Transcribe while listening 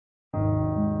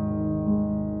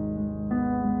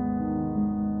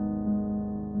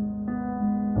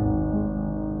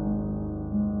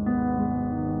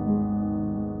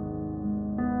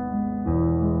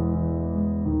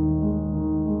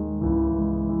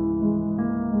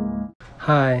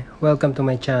Hi, welcome to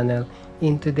my channel.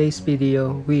 In today's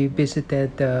video, we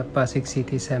visited the Pasig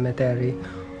City Cemetery,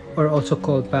 or also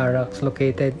called Barax,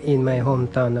 located in my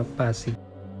hometown of Pasig.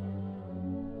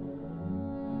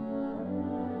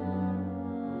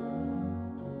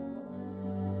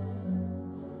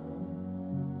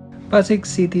 Pasig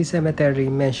City Cemetery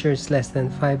measures less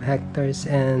than 5 hectares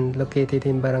and located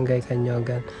in Barangay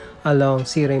Canyogan along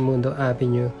C. Raimundo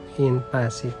Avenue in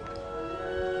Pasig.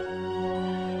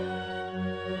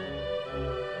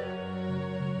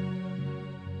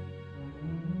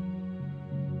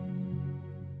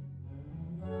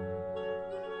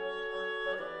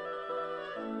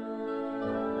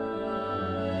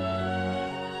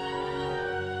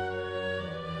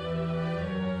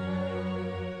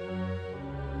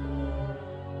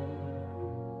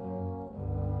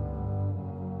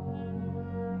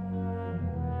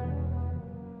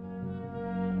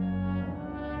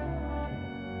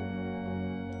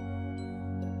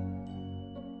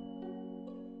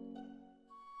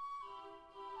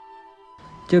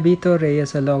 Jovito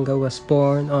Salonga was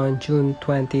born on June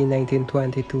 20,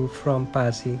 1922 from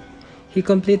Pasig. He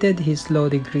completed his law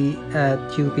degree at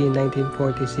UP in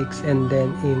 1946 and then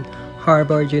in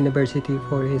Harvard University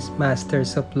for his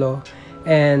Master's of Law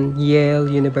and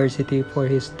Yale University for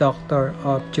his Doctor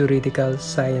of Juridical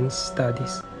Science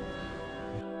Studies.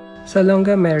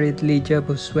 Salonga married Lydia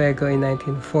Busuego in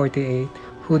 1948,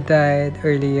 who died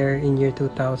earlier in year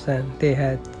 2000. They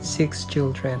had 6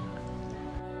 children.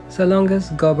 Salonga's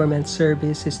government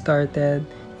service started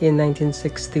in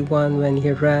 1961 when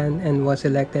he ran and was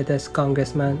elected as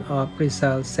Congressman of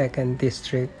Rizal's 2nd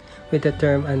District with a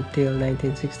term until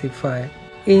 1965.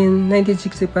 In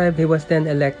 1965, he was then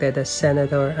elected as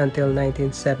Senator until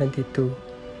 1972.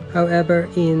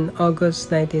 However, in August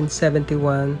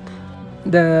 1971,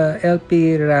 the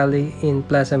LP rally in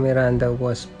Plaza Miranda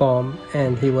was bombed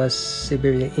and he was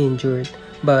severely injured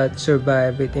but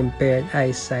survived with impaired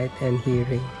eyesight and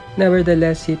hearing.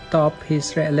 Nevertheless, he topped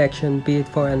his re-election bid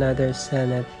for another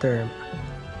Senate term.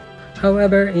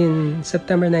 However, in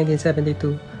September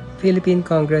 1972, Philippine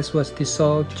Congress was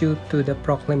dissolved due to the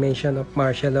proclamation of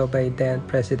martial law by then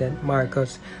President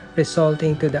Marcos,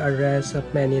 resulting to the arrest of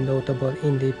many notable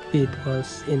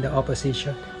individuals in the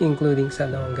opposition, including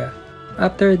Salonga.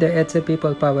 After the EDSA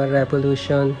People Power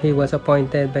Revolution, he was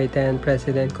appointed by then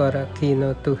President Cora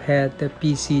Aquino to head the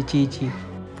PCGG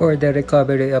for the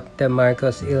recovery of the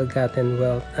Marcos ill-gotten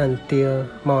wealth until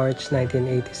March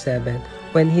 1987,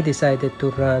 when he decided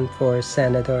to run for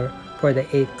senator for the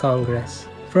 8th Congress.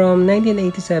 From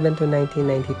 1987 to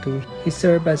 1992, he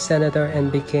served as senator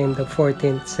and became the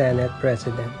 14th Senate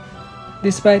President.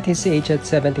 Despite his age at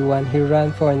 71, he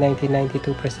ran for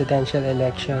 1992 presidential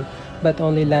election but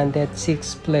only landed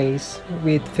 6th place,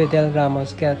 with Fidel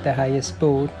Ramos get the highest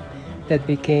vote that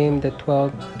became the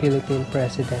 12th Philippine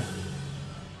president.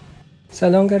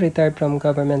 Salonga retired from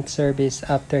government service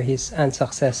after his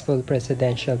unsuccessful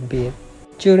presidential bid.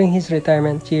 During his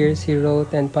retirement years, he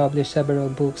wrote and published several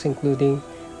books including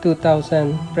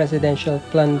 2000 Presidential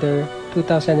Plunder,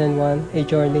 2001 A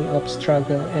Journey of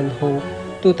Struggle and Hope,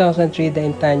 2003 The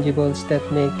Intangibles That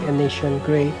Make a Nation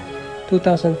Great,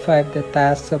 2005 The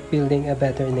Tasks of Building a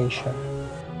Better Nation.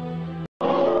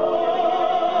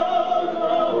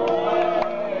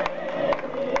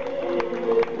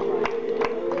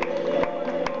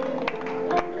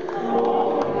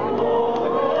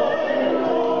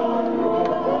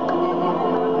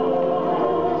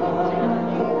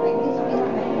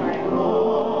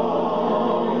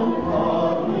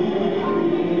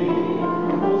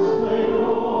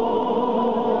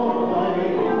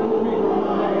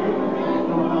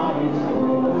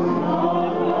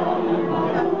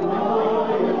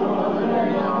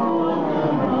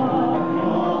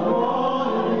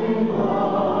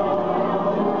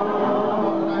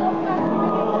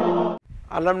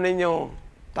 Alam ninyo,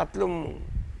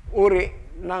 3 uri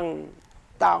ng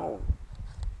tao,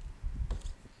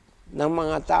 ng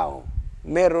mga tao,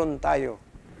 meron tayo.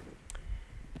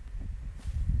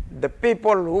 The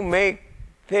people who make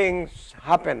things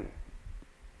happen.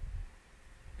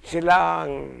 Sila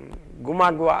ang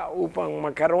gumagawa upang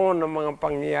magkaroon ng mga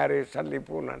pangyayari sa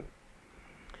lipunan.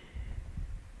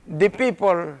 The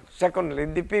people, secondly,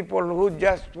 the people who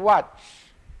just watch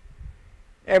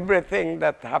everything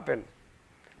that happens.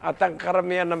 At ang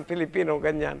karamihan ng Pilipino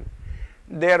ganyan.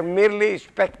 They're merely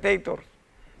spectators.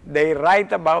 They write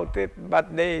about it,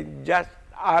 but they just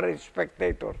are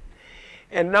spectators.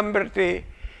 And number 3,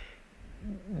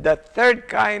 the third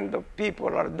kind of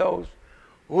people are those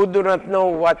who do not know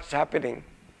what's happening.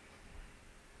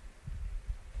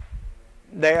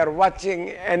 They are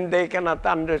watching and they cannot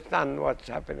understand what's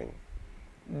happening.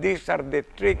 these are the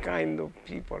three kind of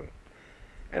people.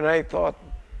 And I thought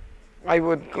I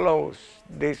would close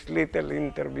this little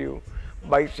interview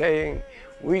by saying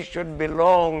we should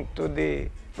belong to the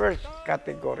first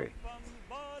category.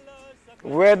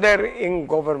 Whether in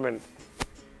government,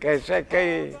 kaysa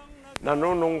kay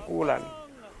nanunungkulan,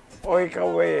 o ikaw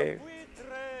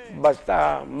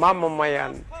basta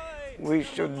mamamayan, we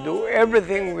should do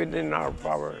everything within our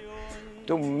power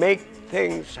to make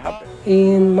things happen.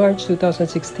 In March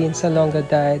 2016, Salonga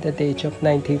died at the age of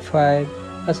 95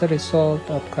 as a result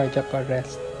of cardiac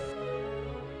arrest.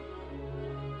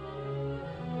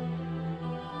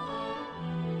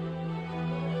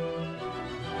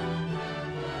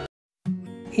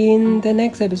 In the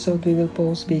next episode, we will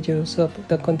post videos of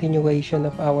the continuation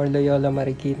of our Loyola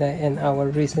Marikina and our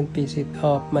recent visit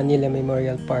of Manila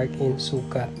Memorial Park in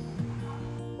Sucat.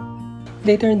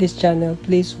 Later in this channel,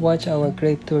 please watch our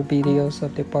Gravetour videos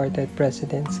of departed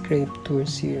presidents' Gravetour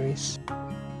series.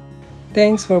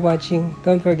 Thanks for watching.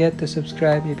 Don't forget to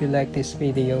subscribe if you like this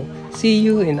video. See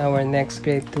you in our next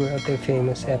Gravetour of the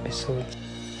famous episodes.